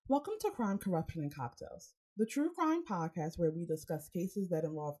Welcome to Crime, Corruption, and Cocktails, the true crime podcast where we discuss cases that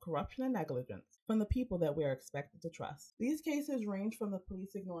involve corruption and negligence from the people that we are expected to trust. These cases range from the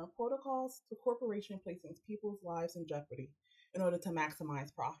police ignoring protocols to corporation placing people's lives in jeopardy in order to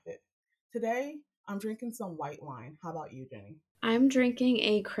maximize profit. Today, I'm drinking some white wine. How about you, Jenny? I'm drinking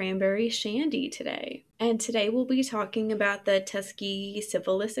a cranberry shandy today. And today we'll be talking about the Tuskegee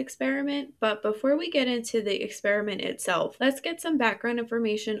syphilis experiment. But before we get into the experiment itself, let's get some background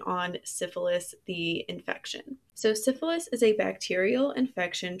information on syphilis, the infection. So, syphilis is a bacterial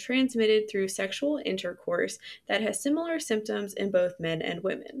infection transmitted through sexual intercourse that has similar symptoms in both men and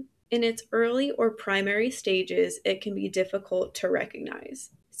women. In its early or primary stages, it can be difficult to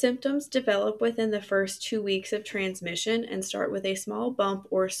recognize. Symptoms develop within the first 2 weeks of transmission and start with a small bump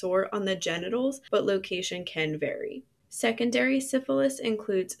or sore on the genitals, but location can vary. Secondary syphilis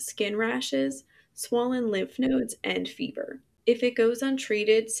includes skin rashes, swollen lymph nodes, and fever. If it goes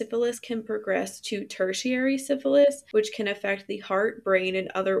untreated, syphilis can progress to tertiary syphilis, which can affect the heart, brain, and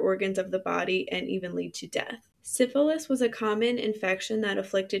other organs of the body and even lead to death. Syphilis was a common infection that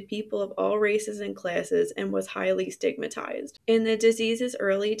afflicted people of all races and classes and was highly stigmatized. In the disease's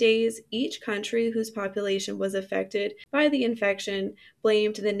early days, each country whose population was affected by the infection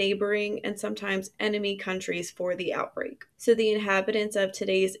blamed the neighboring and sometimes enemy countries for the outbreak. So the inhabitants of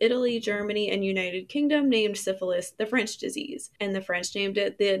today's Italy, Germany, and United Kingdom named syphilis the French disease, and the French named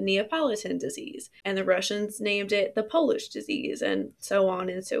it the Neapolitan disease, and the Russians named it the Polish disease, and so on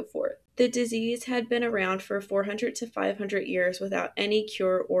and so forth. The disease had been around for 400 to 500 years without any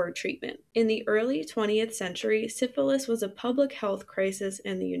cure or treatment. In the early 20th century, syphilis was a public health crisis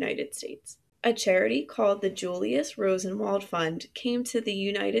in the United States. A charity called the Julius Rosenwald Fund came to the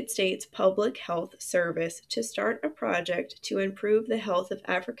United States Public Health Service to start a project to improve the health of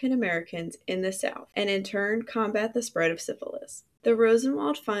African Americans in the South and in turn combat the spread of syphilis. The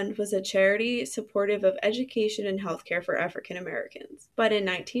Rosenwald Fund was a charity supportive of education and healthcare for African Americans. But in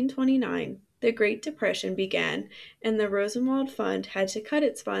 1929, the Great Depression began, and the Rosenwald Fund had to cut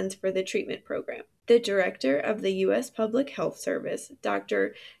its funds for the treatment program. The director of the U.S. Public Health Service,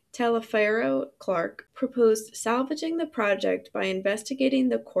 Dr. Taliaferro Clark, proposed salvaging the project by investigating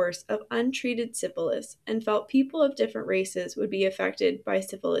the course of untreated syphilis and felt people of different races would be affected by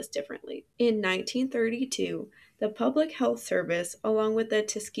syphilis differently. In 1932, the Public Health Service, along with the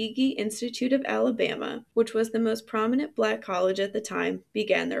Tuskegee Institute of Alabama, which was the most prominent black college at the time,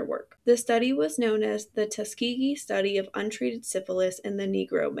 began their work. The study was known as the Tuskegee Study of Untreated Syphilis in the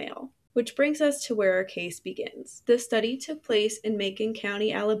Negro Male. Which brings us to where our case begins. The study took place in Macon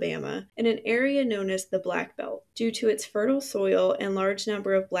County, Alabama, in an area known as the Black Belt, due to its fertile soil and large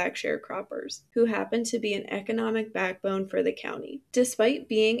number of black sharecroppers, who happened to be an economic backbone for the county. Despite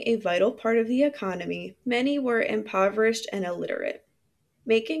being a vital part of the economy, many were impoverished and illiterate.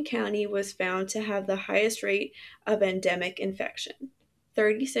 Macon County was found to have the highest rate of endemic infection,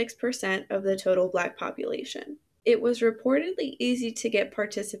 36% of the total black population. It was reportedly easy to get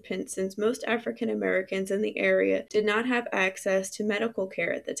participants since most African Americans in the area did not have access to medical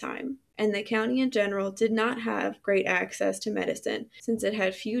care at the time, and the county in general did not have great access to medicine since it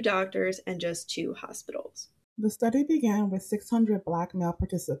had few doctors and just 2 hospitals. The study began with 600 black male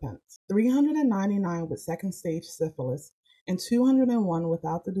participants, 399 with second stage syphilis, and 201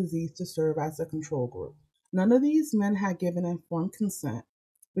 without the disease to serve as a control group. None of these men had given informed consent,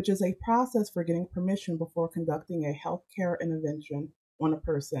 which is a process for getting permission before conducting a healthcare intervention on a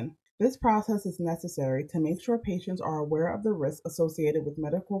person. This process is necessary to make sure patients are aware of the risks associated with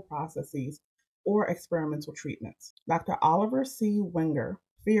medical processes or experimental treatments. Dr. Oliver C. Wenger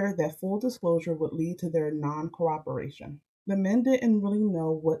feared that full disclosure would lead to their non-cooperation. The men didn't really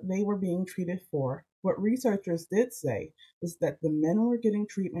know what they were being treated for. What researchers did say was that the men were getting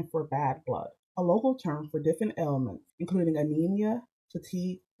treatment for bad blood, a local term for different ailments, including anemia,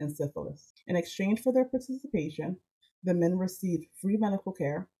 fatigue, and syphilis. In exchange for their participation, the men received free medical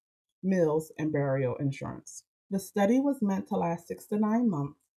care, meals, and burial insurance. The study was meant to last 6 to 9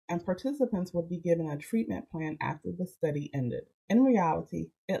 months, and participants would be given a treatment plan after the study ended. In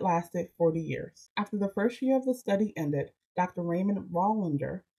reality, it lasted 40 years. After the first year of the study ended, Dr. Raymond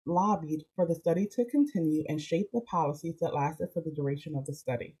Rollander lobbied for the study to continue and shape the policies that lasted for the duration of the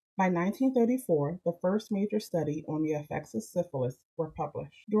study. By 1934, the first major study on the effects of syphilis were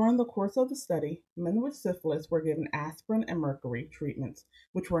published. During the course of the study, men with syphilis were given aspirin and mercury treatments,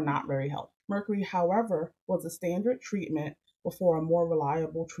 which were not very helpful. Mercury, however, was a standard treatment before a more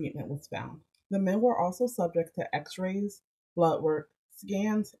reliable treatment was found. The men were also subject to x-rays, blood work,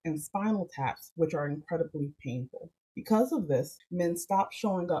 scans, and spinal taps, which are incredibly painful. Because of this, men stopped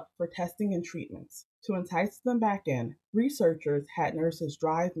showing up for testing and treatments. To entice them back in, researchers had nurses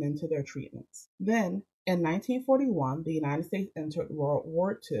drive men to their treatments. Then, in 1941, the United States entered World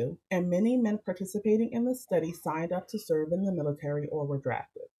War II, and many men participating in the study signed up to serve in the military or were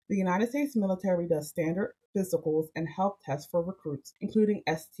drafted. The United States military does standard physicals and health tests for recruits, including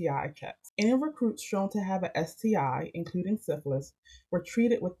STI checks. Any recruits shown to have a STI, including syphilis, were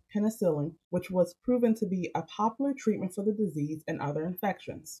treated with penicillin, which was proven to be a popular treatment for the disease and other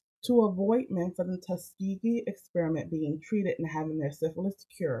infections. To avoid men from the Tuskegee experiment being treated and having their syphilis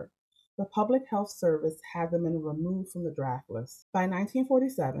cured, the Public Health Service had the men removed from the draft list. By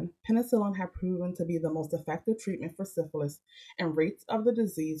 1947, penicillin had proven to be the most effective treatment for syphilis, and rates of the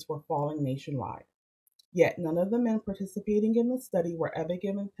disease were falling nationwide. Yet none of the men participating in the study were ever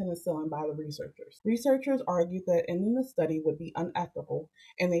given penicillin by the researchers. Researchers argued that ending the study would be unethical,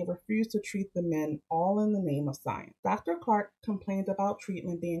 and they refused to treat the men, all in the name of science. Dr. Clark complained about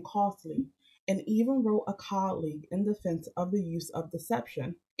treatment being costly and even wrote a colleague in defense of the use of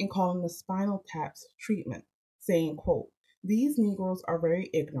deception in calling the spinal taps treatment, saying, quote, "These Negroes are very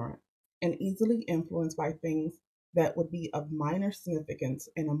ignorant and easily influenced by things that would be of minor significance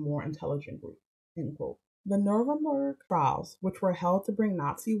in a more intelligent group." End quote. The Nuremberg trials, which were held to bring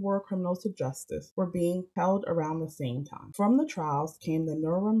Nazi war criminals to justice, were being held around the same time. From the trials came the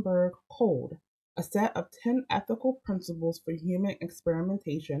Nuremberg Code, a set of 10 ethical principles for human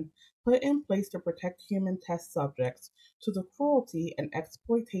experimentation put in place to protect human test subjects to the cruelty and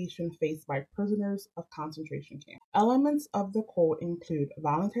exploitation faced by prisoners of concentration camps. Elements of the code include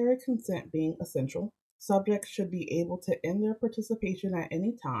voluntary consent being essential, subjects should be able to end their participation at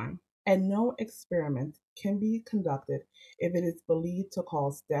any time, and no experiment can be conducted if it is believed to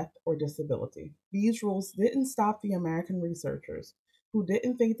cause death or disability. These rules didn't stop the American researchers, who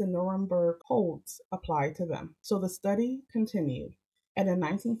didn't think the Nuremberg codes applied to them. So the study continued, and in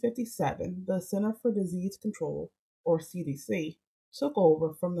 1957, the Center for Disease Control, or CDC, took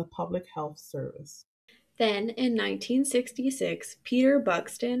over from the Public Health Service. Then, in 1966, Peter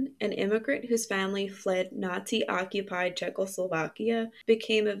Buxton, an immigrant whose family fled Nazi-occupied Czechoslovakia,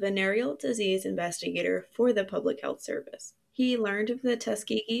 became a venereal disease investigator for the Public Health Service. He learned of the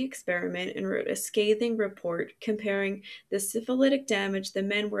Tuskegee experiment and wrote a scathing report comparing the syphilitic damage the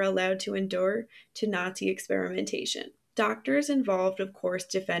men were allowed to endure to Nazi experimentation. Doctors involved, of course,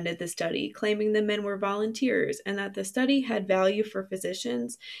 defended the study, claiming the men were volunteers and that the study had value for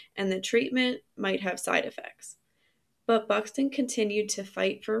physicians and the treatment might have side effects. But Buxton continued to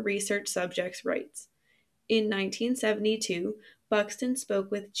fight for research subjects' rights. In 1972, Buxton spoke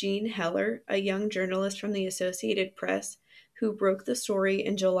with Jean Heller, a young journalist from the Associated Press, who broke the story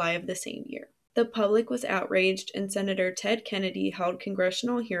in July of the same year. The public was outraged, and Senator Ted Kennedy held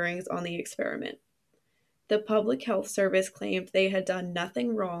congressional hearings on the experiment. The Public Health Service claimed they had done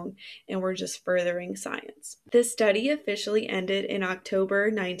nothing wrong and were just furthering science. The study officially ended in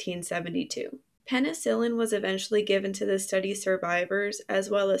October 1972. Penicillin was eventually given to the study survivors as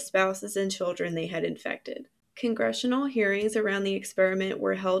well as spouses and children they had infected. Congressional hearings around the experiment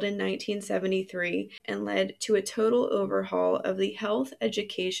were held in 1973 and led to a total overhaul of the health,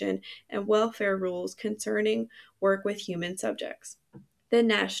 education, and welfare rules concerning work with human subjects. The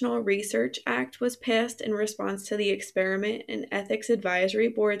National Research Act was passed in response to the experiment, and ethics advisory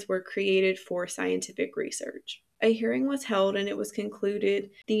boards were created for scientific research. A hearing was held, and it was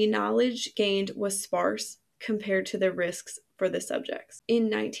concluded the knowledge gained was sparse compared to the risks for the subjects. In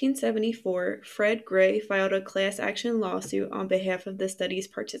 1974, Fred Gray filed a class action lawsuit on behalf of the study's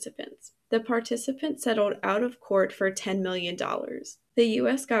participants. The participants settled out of court for $10 million. The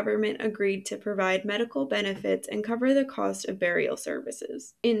U.S. government agreed to provide medical benefits and cover the cost of burial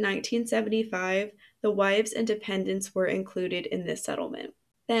services. In 1975, the wives and dependents were included in this settlement.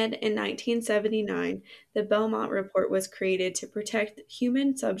 Then, in 1979, the Belmont Report was created to protect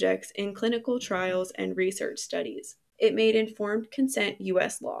human subjects in clinical trials and research studies. It made informed consent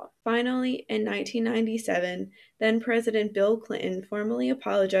U.S. law. Finally, in 1997, then-President Bill Clinton formally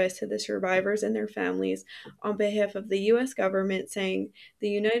apologized to the survivors and their families on behalf of the U.S. government, saying the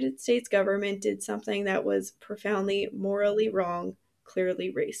United States government did something that was profoundly morally wrong,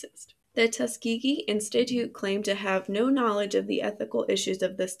 clearly racist. The Tuskegee Institute claimed to have no knowledge of the ethical issues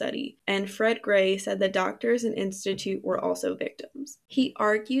of the study, and Fred Gray said the doctors and institute were also victims. He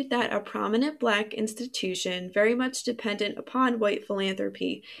argued that a prominent Black institution, very much dependent upon white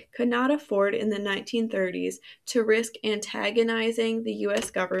philanthropy, could not afford in the 1930s to risk antagonizing the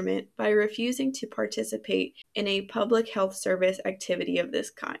U.S. government by refusing to participate in a public health service activity of this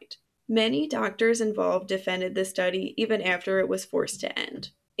kind. Many doctors involved defended the study even after it was forced to end.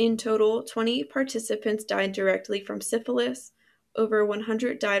 In total, 20 participants died directly from syphilis, Over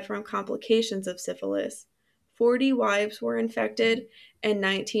 100 died from complications of syphilis. 40 wives were infected, and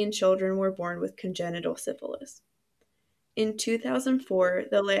 19 children were born with congenital syphilis. In 2004,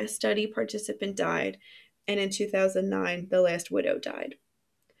 the last study participant died, and in 2009, the last widow died.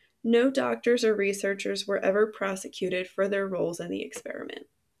 No doctors or researchers were ever prosecuted for their roles in the experiment.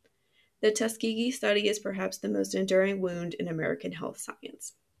 The Tuskegee study is perhaps the most enduring wound in American health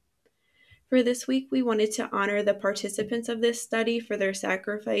science. For this week, we wanted to honor the participants of this study for their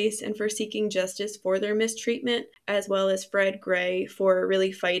sacrifice and for seeking justice for their mistreatment, as well as Fred Gray for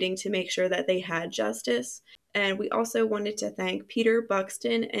really fighting to make sure that they had justice. And we also wanted to thank Peter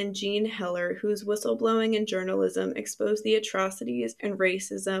Buxton and Jean Heller, whose whistleblowing and journalism exposed the atrocities and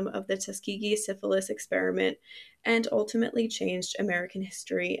racism of the Tuskegee syphilis experiment and ultimately changed American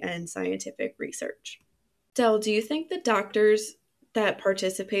history and scientific research. Del, do you think the doctors that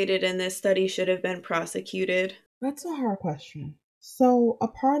participated in this study should have been prosecuted? That's a hard question. So, a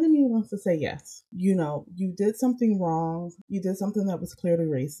part of me wants to say yes. You did something wrong. You did something that was clearly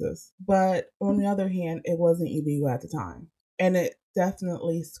racist. But on the other hand, it wasn't illegal at the time. And it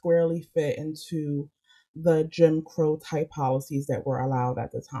definitely squarely fit into the Jim Crow type policies that were allowed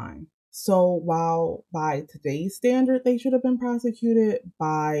at the time. So, while by today's standard they should have been prosecuted,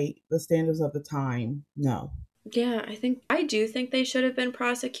 by the standards of the time, no. Yeah, I do think they should have been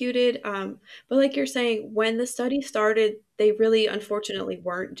prosecuted. But like you're saying, when the study started, they really unfortunately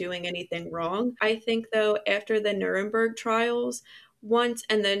weren't doing anything wrong. I think though, after the Nuremberg trials, once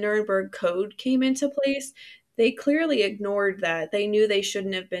and the Nuremberg Code came into place, they clearly ignored that. They knew they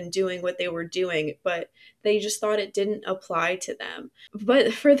shouldn't have been doing what they were doing, but they just thought it didn't apply to them.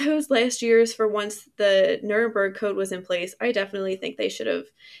 But for those last years, for once the Nuremberg Code was in place, I definitely think they should have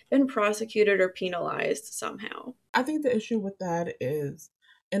been prosecuted or penalized somehow. I think the issue with that is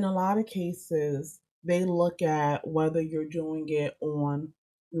in a lot of cases, they look at whether you're doing it on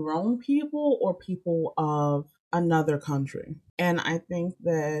your own people or people of another country. And I think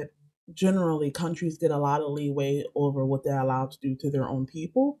that generally countries get a lot of leeway over what they're allowed to do to their own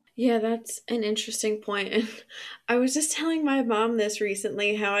people. Yeah, that's an interesting point. And I was just telling my mom this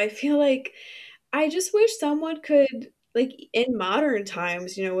recently how I feel like I just wish someone could, like, in modern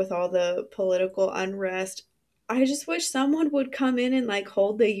times, with all the political unrest, I just wish someone would come in and, like,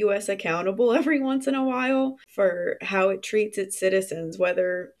 hold the US accountable every once in a while for how it treats its citizens,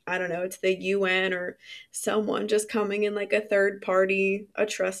 whether, I don't know, it's the UN or someone just coming in, like a third party, a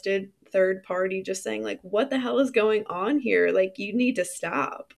trusted third party, just saying, like, what the hell is going on here? Like, you need to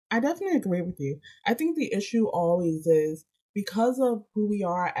stop. I definitely agree with you. I think the issue always is because of who we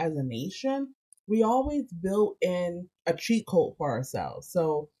are as a nation, we always built in a cheat code for ourselves.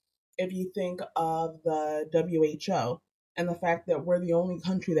 So if you think of the WHO and the fact that we're the only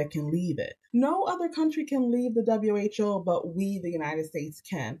country that can leave it, no other country can leave the WHO, but we, the United States,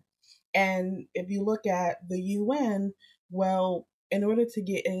 can. And if you look at the UN, well, in order to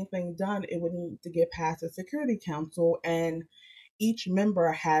get anything done, it would need to get past the Security Council, and each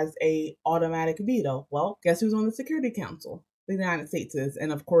member has a automatic veto. Well, guess who's on the Security Council? The United States is,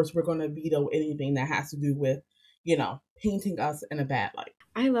 and of course, we're going to veto anything that has to do with, painting us in a bad light.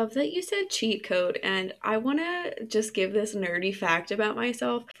 I love that you said cheat code, and I want to just give this nerdy fact about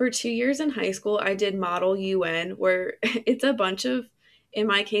myself. For 2 years in high school, I did Model UN, where it's a bunch of, in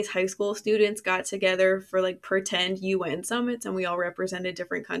my case, high school students got together for like pretend UN summits, and we all represented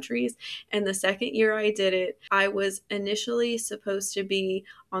different countries. And the second year I did it, I was initially supposed to be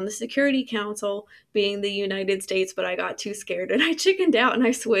on the Security Council, being the United States, but I got too scared and I chickened out and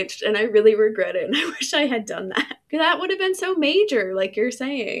I switched, and I really regret it. And I wish I had done that. Because that would have been so major, like you're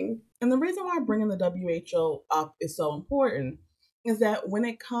saying. And the reason why bringing the WHO up is so important is that when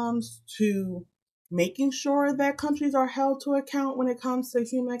it comes to making sure that countries are held to account when it comes to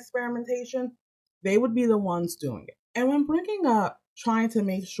human experimentation, they would be the ones doing it. And when bringing up trying to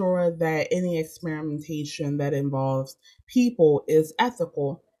make sure that any experimentation that involves people is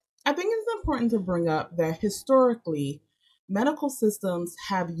ethical, I think it's important to bring up that historically, medical systems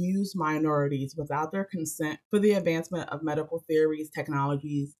have used minorities without their consent for the advancement of medical theories,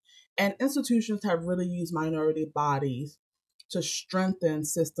 technologies, and institutions have really used minority bodies to strengthen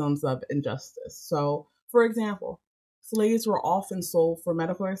systems of injustice. So, for example, slaves were often sold for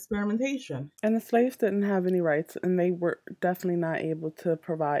medical experimentation. And the slaves didn't have any rights, and they were definitely not able to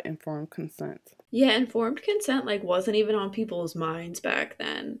provide informed consent. Yeah, informed consent like wasn't even on people's minds back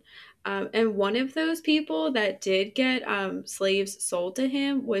then. And one of those people that did get slaves sold to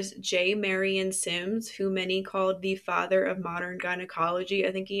him was J. Marion Sims, who many called the father of modern gynecology.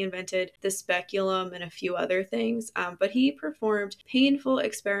 I think he invented the speculum and a few other things. But he performed painful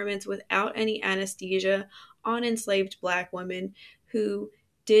experiments without any anesthesia on enslaved Black women who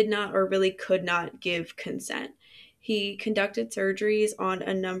did not or really could not give consent. He conducted surgeries on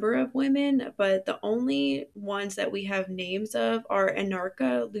a number of women, but the only ones that we have names of are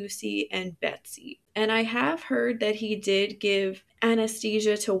Anarcha, Lucy, and Betsy. And I have heard that he did give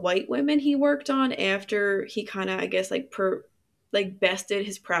anesthesia to white women he worked on after he kind of, I guess, bested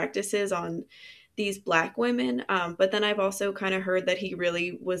his practices on these Black women. But then I've also kind of heard that he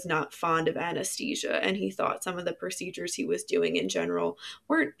really was not fond of anesthesia, and he thought some of the procedures he was doing in general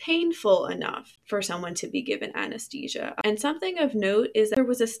weren't painful enough for someone to be given anesthesia. And something of note is that there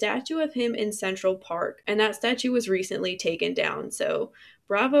was a statue of him in Central Park, and that statue was recently taken down. So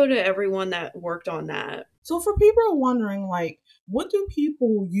bravo to everyone that worked on that. So for people wondering, what do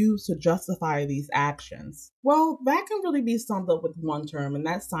people use to justify these actions? Well, that can really be summed up with one term, and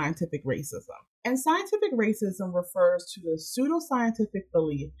that's scientific racism. And scientific racism refers to the pseudoscientific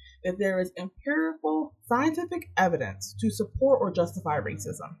belief that there is empirical scientific evidence to support or justify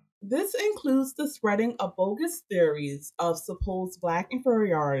racism. This includes the spreading of bogus theories of supposed Black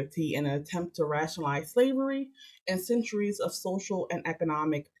inferiority in an attempt to rationalize slavery and centuries of social and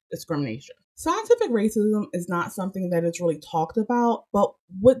economic discrimination. Scientific racism is not something that is really talked about, but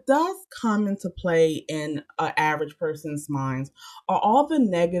what does come into play in an average person's minds are all the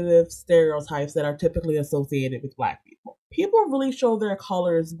negative stereotypes that are typically associated with Black people. People really show their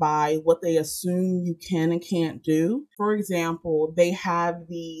colors by what they assume you can and can't do. For example, they have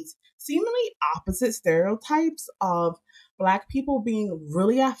these seemingly opposite stereotypes of Black people being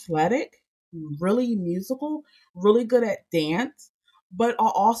really athletic, really musical, really good at dance, but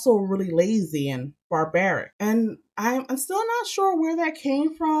are also really lazy and barbaric. And I'm still not sure where that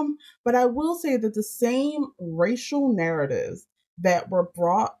came from, but I will say that the same racial narratives that were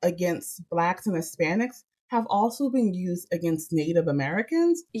brought against Blacks and Hispanics have also been used against Native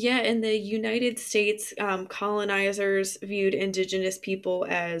Americans. Yeah, in the United States, colonizers viewed indigenous people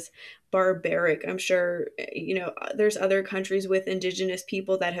as barbaric. I'm sure, there's other countries with indigenous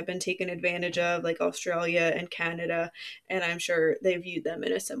people that have been taken advantage of, like Australia and Canada, and I'm sure they viewed them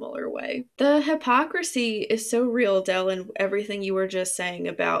in a similar way. The hypocrisy is so real, Del, and everything you were just saying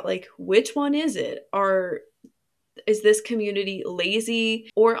about, which one is it? Is this community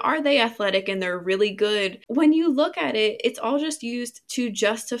lazy, or are they athletic and they're really good? When you look at it, it's all just used to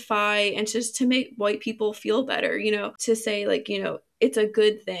justify and just to make white people feel better, to say it's a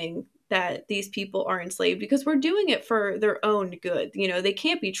good thing that these people are enslaved because we're doing it for their own good. They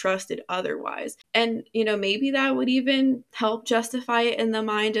can't be trusted otherwise. And, maybe that would even help justify it in the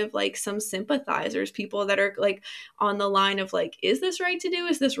mind of some sympathizers, people that are on the line of is this right to do?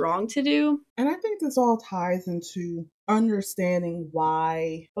 Is this wrong to do? And I think this all ties into understanding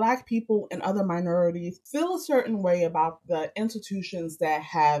why Black people and other minorities feel a certain way about the institutions that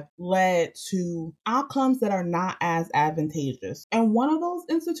have led to outcomes that are not as advantageous. And one of those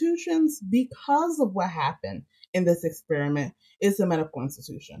institutions, because of what happened in this experiment, is the medical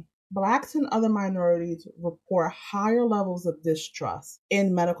institution. Blacks and other minorities report higher levels of distrust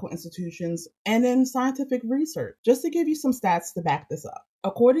in medical institutions and in scientific research. Just to give you some stats to back this up.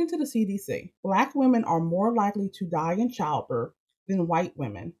 According to the CDC, Black women are more likely to die in childbirth than white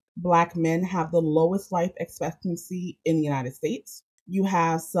women. Black men have the lowest life expectancy in the United States. You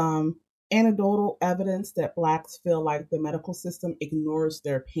have some anecdotal evidence that Blacks feel like the medical system ignores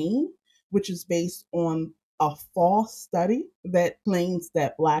their pain, which is based on a false study that claims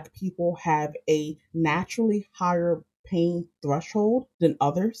that Black people have a naturally higher pain threshold than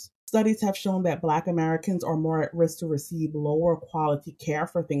others. Studies have shown that Black Americans are more at risk to receive lower quality care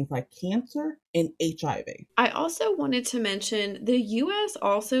for things like cancer and HIV. I also wanted to mention the US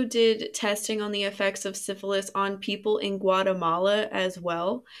also did testing on the effects of syphilis on people in Guatemala as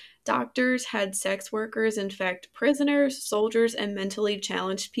well. Doctors had sex workers infect prisoners, soldiers, and mentally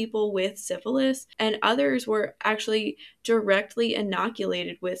challenged people with syphilis, and others were actually directly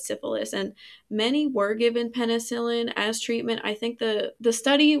inoculated with syphilis, and many were given penicillin as treatment. I think the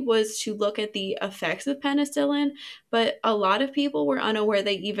study was to look at the effects of penicillin, but a lot of people were unaware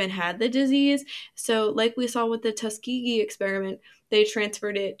they even had the disease. So like we saw with the Tuskegee experiment, they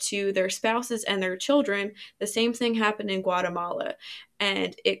transferred it to their spouses and their children. The same thing happened in Guatemala,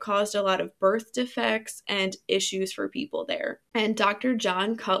 and it caused a lot of birth defects and issues for people there. And Dr.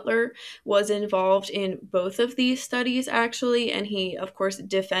 John Cutler was involved in both of these studies, actually, and he, of course,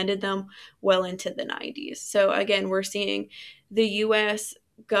 defended them well into the 90s. So again, we're seeing the U.S.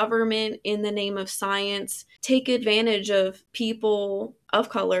 government, in the name of science, take advantage of people of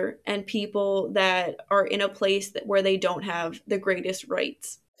color and people that are in a place where they don't have the greatest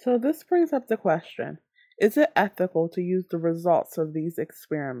rights. So this brings up the question, is it ethical to use the results of these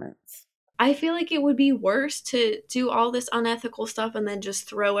experiments? I feel like it would be worse to do all this unethical stuff and then just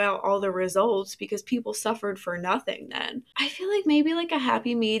throw out all the results because people suffered for nothing then. I feel like maybe like a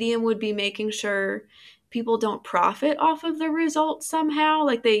happy medium would be making sure people don't profit off of the results somehow,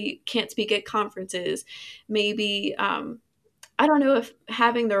 like they can't speak at conferences. Maybe I don't know if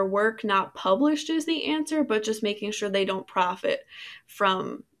having their work not published is the answer, but just making sure they don't profit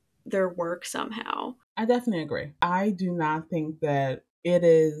from their work somehow. I definitely agree. I do not think that it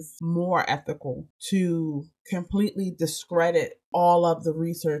is more ethical to completely discredit all of the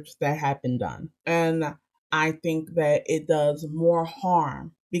research that had been done. And I think that it does more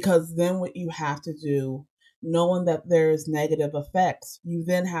harm because then what you have to do, knowing that there's negative effects, you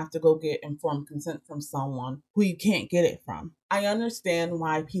then have to go get informed consent from someone who you can't get it from. I understand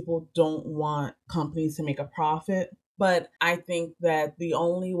why people don't want companies to make a profit, but I think that the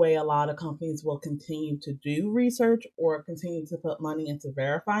only way a lot of companies will continue to do research or continue to put money into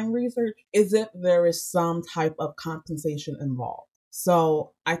verifying research is if there is some type of compensation involved.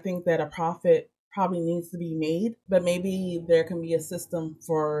 So I think that a profit probably needs to be made, but maybe there can be a system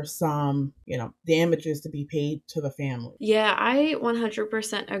for some, damages to be paid to the family. Yeah, I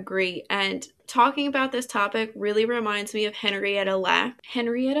 100% agree. And talking about this topic really reminds me of Henrietta Lacks.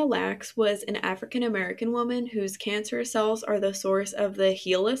 Henrietta Lacks was an African American woman whose cancer cells are the source of the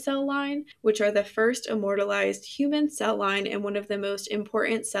HeLa cell line, which are the first immortalized human cell line and one of the most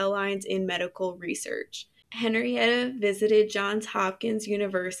important cell lines in medical research. Henrietta visited Johns Hopkins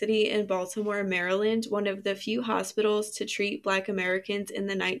University in Baltimore, Maryland, one of the few hospitals to treat Black Americans in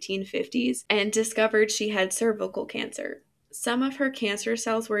the 1950s, and discovered she had cervical cancer. Some of her cancer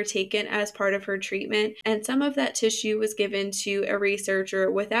cells were taken as part of her treatment, and some of that tissue was given to a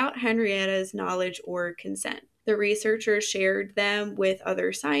researcher without Henrietta's knowledge or consent. The researchers shared them with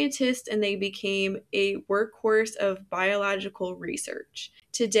other scientists, and they became a workhorse of biological research.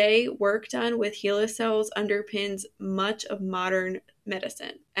 Today, work done with HeLa cells underpins much of modern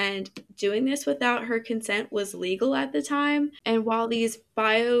medicine. And doing this without her consent was legal at the time. And while these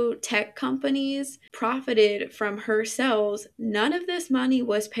biotech companies profited from her cells, none of this money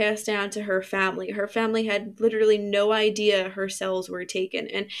was passed down to her family. Her family had literally no idea her cells were taken.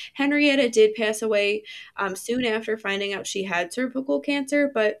 And Henrietta did pass away soon after finding out she had cervical cancer,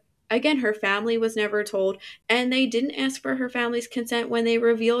 but again, her family was never told, and they didn't ask for her family's consent when they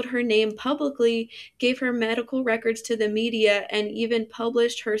revealed her name publicly, gave her medical records to the media, and even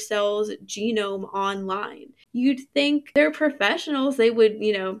published her cell's genome online. You'd think they're professionals, they would,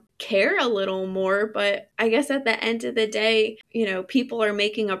 care a little more, but I guess at the end of the day, people are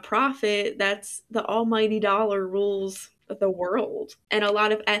making a profit. That's the almighty dollar rules the world. And a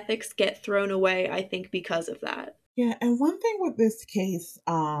lot of ethics get thrown away, I think, because of that. Yeah, and one thing with this case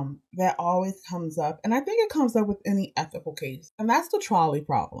that always comes up, and I think it comes up with any ethical case, and that's the trolley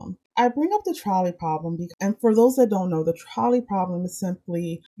problem. I bring up the trolley problem because, and for those that don't know, the trolley problem is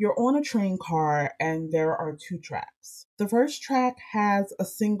simply you're on a train car and there are two tracks. The first track has a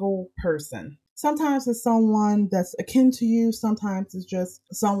single person. Sometimes it's someone that's akin to you, sometimes it's just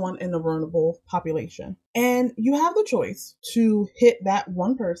someone in the vulnerable population. And you have the choice to hit that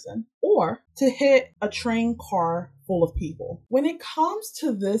one person or to hit a train car full of people. When it comes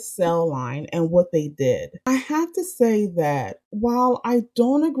to this cell line and what they did, I have to say that while I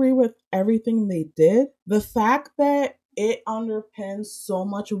don't agree with everything they did, the fact that it underpins so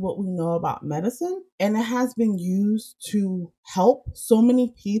much of what we know about medicine and it has been used to help so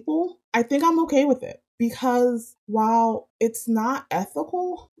many people, I think I'm okay with it. Because while it's not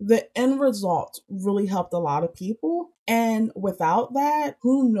ethical, the end result really helped a lot of people. And without that,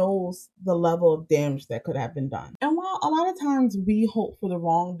 who knows the level of damage that could have been done. And while a lot of times we hope for the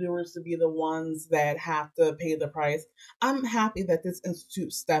wrongdoers to be the ones that have to pay the price, I'm happy that this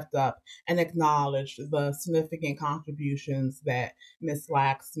institute stepped up and acknowledged the significant contributions that Miss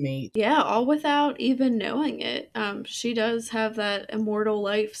Lacks made. Yeah, all without even knowing it. She does have that immortal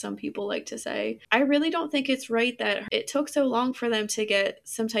life, some people like to say. I really don't think it's right that it took so long for them to get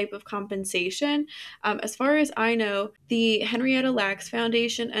some type of compensation. As far as I know, the Henrietta Lacks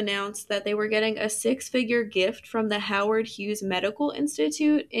Foundation announced that they were getting a 6-figure gift from the Howard Hughes Medical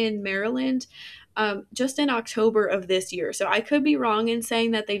Institute in Maryland just in October of this year. So I could be wrong in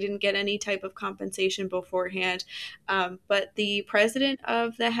saying that they didn't get any type of compensation beforehand. But the president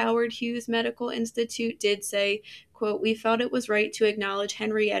of the Howard Hughes Medical Institute did say, quote, "We felt it was right to acknowledge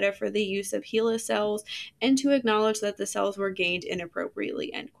Henrietta for the use of HeLa cells and to acknowledge that the cells were gained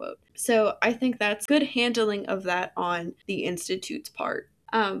inappropriately," end quote. So I think that's good handling of that on the Institute's part.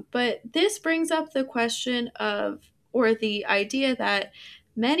 But this brings up the question of, or the idea that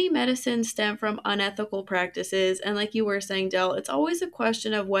Many medicines stem from unethical practices, and like you were saying, Del, it's always a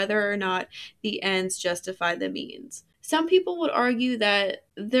question of whether or not the ends justify the means. Some people would argue that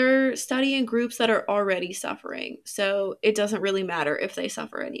they're studying groups that are already suffering, so it doesn't really matter if they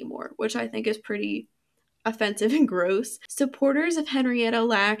suffer anymore, which I think is pretty offensive and gross. Supporters of Henrietta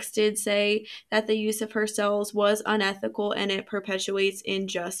Lacks did say that the use of her cells was unethical and it perpetuates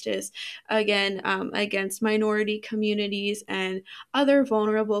injustice, again, against minority communities and other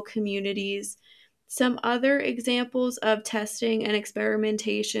vulnerable communities. Some other examples of testing and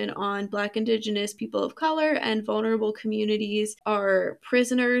experimentation on Black, Indigenous, people of color, and vulnerable communities are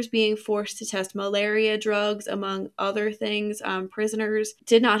prisoners being forced to test malaria drugs, among other things. Prisoners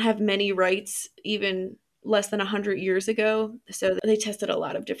did not have many rights, even less than 100 years ago, so they tested a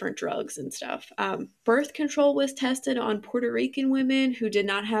lot of different drugs and stuff. Birth control was tested on Puerto Rican women who did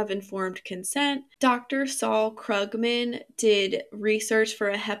not have informed consent. Dr. Saul Krugman did research for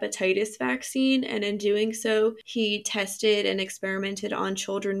a hepatitis vaccine, and in doing so, he tested and experimented on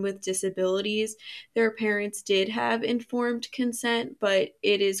children with disabilities. Their parents did have informed consent, but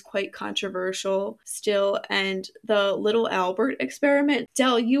it is quite controversial still. And the Little Albert experiment,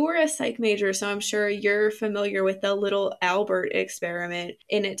 Del, you were a psych major, so I'm sure you're familiar with the Little Albert experiment,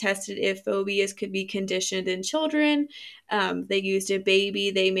 and it tested if phobias could be conditioned in children. They used a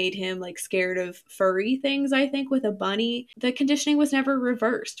baby. They made him like scared of furry things, I think, with a bunny. The conditioning was never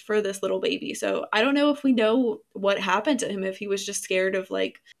reversed for this little baby. So I don't know if we know what happened to him, if he was just scared of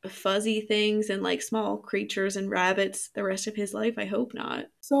like fuzzy things and like small creatures and rabbits the rest of his life. I hope not.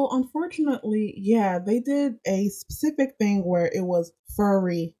 So, unfortunately, yeah, they did a specific thing where it was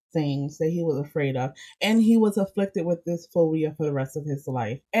furry things that he was afraid of, and he was afflicted with this phobia for the rest of his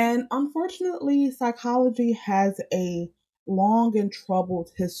life. And unfortunately, psychology has a long and troubled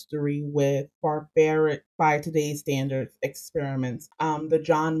history with barbaric, by today's standards, experiments. The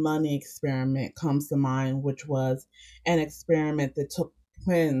John Money experiment comes to mind, which was an experiment that took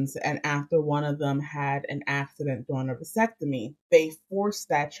twins, and after one of them had an accident during a vasectomy, they forced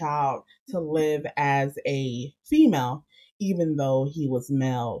that child to live as a female even though he was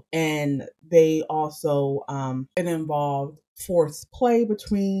male. And they also, it involved forced play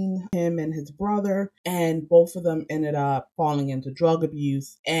between him and his brother, and both of them ended up falling into drug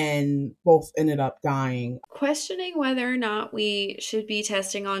abuse and both ended up dying. Questioning whether or not we should be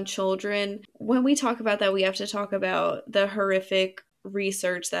testing on children, when we talk about that, we have to talk about the horrific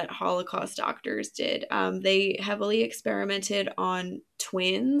research that Holocaust doctors did. They heavily experimented on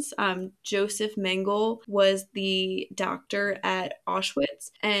twins. Joseph Mengele was the doctor at Auschwitz,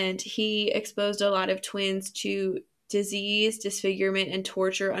 and he exposed a lot of twins to disease, disfigurement, and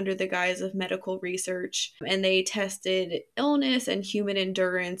torture under the guise of medical research. And they tested illness and human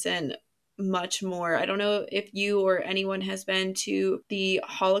endurance and much more. I don't know if you or anyone has been to the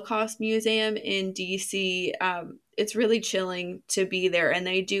Holocaust Museum in DC. It's really chilling to be there, and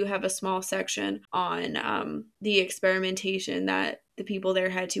they do have a small section on the experimentation that the people there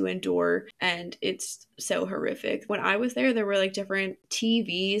had to endure, and it's so horrific. When I was there were like different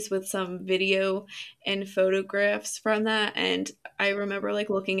TVs with some video and photographs from that, and I remember like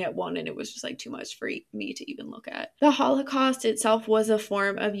looking at one and it was just like too much for me to even look at. The Holocaust itself was a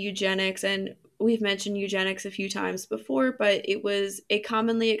form of eugenics, and we've mentioned eugenics a few times before, but it was a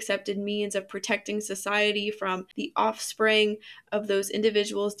commonly accepted means of protecting society from the offspring of those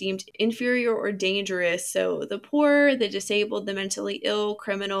individuals deemed inferior or dangerous. So the poor, the disabled, the mentally ill,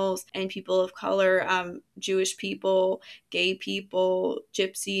 criminals, and people of color, Jewish people, gay people,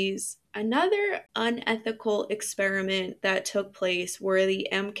 gypsies. Another unethical experiment that took place were the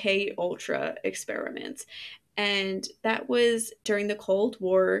MK Ultra experiments. And that was during the Cold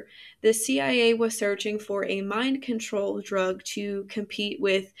War. The CIA was searching for a mind control drug to compete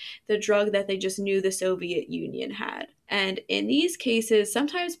with the drug that they just knew the Soviet Union had. And in these cases,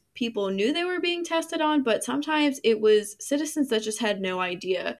 sometimes people knew they were being tested on, but sometimes it was citizens that just had no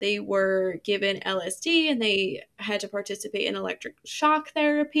idea. They were given LSD and they had to participate in electric shock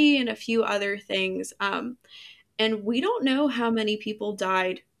therapy and a few other things. And we don't know how many people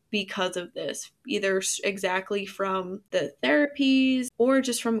died because of this, either exactly from the therapies or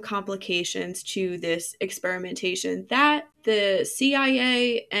just from complications to this experimentation that the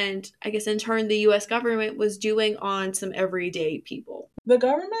CIA and I guess in turn the US government was doing on some everyday people. The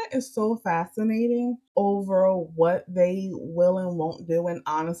government is so fascinating over what they will and won't do. And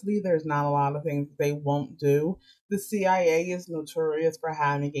honestly, there's not a lot of things they won't do. The CIA is notorious for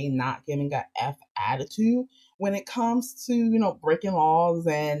having a not giving a F attitude when it comes to, breaking laws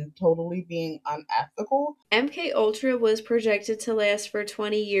and totally being unethical. MK Ultra was projected to last for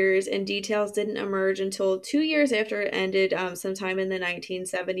 20 years, and details didn't emerge until 2 years after it ended, sometime in the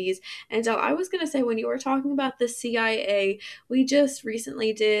 1970s. And so I was going to say, when you were talking about the CIA, we just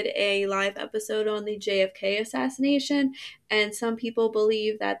recently did a live episode on the JFK assassination, and some people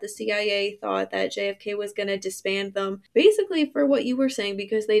believe that the CIA thought that JFK was going to disband them, basically for what you were saying,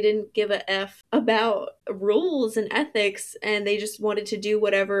 because they didn't give a F about rules and ethics, and they just wanted to do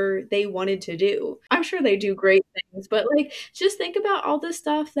whatever they wanted to do. I'm sure they do great things, but like, just think about all the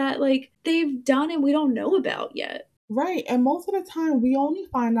stuff that like they've done and we don't know about yet. Right. And most of the time, we only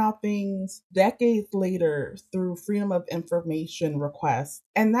find out things decades later through Freedom of Information requests.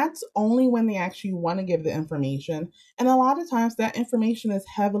 And that's only when they actually want to give the information. And a lot of times, that information is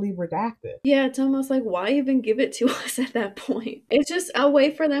heavily redacted. Yeah, it's almost like, why even give it to us at that point? It's just a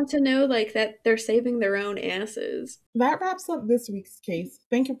way for them to know like that they're saving their own asses. That wraps up this week's case.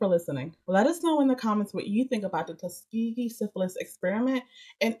 Thank you for listening. Let us know in the comments what you think about the Tuskegee syphilis experiment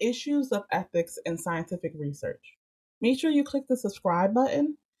and issues of ethics in scientific research. Make sure you click the subscribe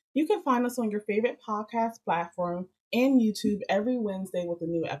button. You can find us on your favorite podcast platform and YouTube every Wednesday with a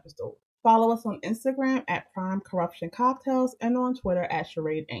new episode. Follow us on Instagram at Prime Corruption Cocktails and on Twitter at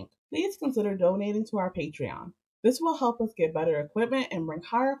Charade Inc. Please consider donating to our Patreon. This will help us get better equipment and bring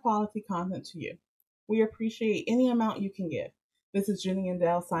higher quality content to you. We appreciate any amount you can give. This is Jenny and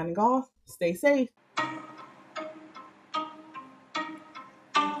Dale signing off. Stay safe.